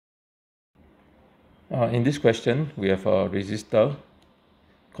In this question, we have a resistor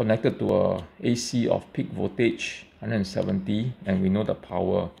connected to a AC of peak voltage 170, and we know the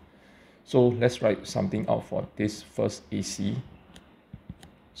power. So let's write something out for this first AC.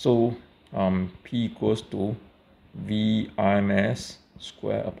 So P equals to V RMS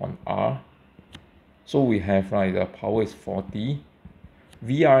square upon R. So we have the power is 40.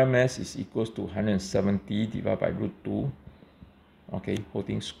 VRMS is equals to 170 divided by root 2. Okay, whole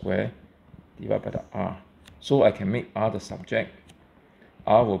thing square divided by the R. So I can make R the subject.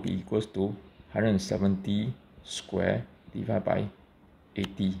 R will be equals to 170 square divided by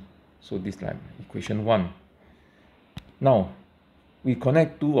 80. So this is like equation 1. Now, we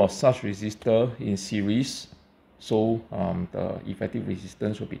connect two of such resistors in series. So the effective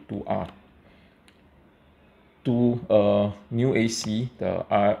resistance will be 2R. To new AC, the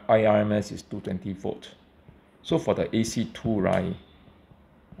IRMS is 220 volt. So for the AC2, right,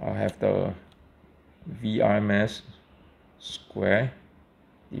 I have the VRMS square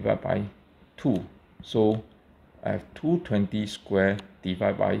divided by 2. So I have 220 square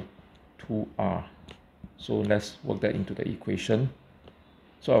divided by 2R. So let's work that into the equation.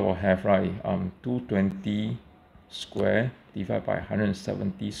 So I will have 220 square divided by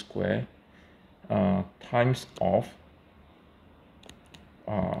 170 square times of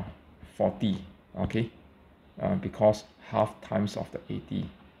 40, okay, because half times of the 80.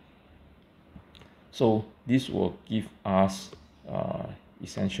 So this will give us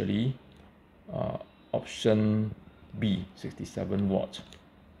essentially option B, 67 watts.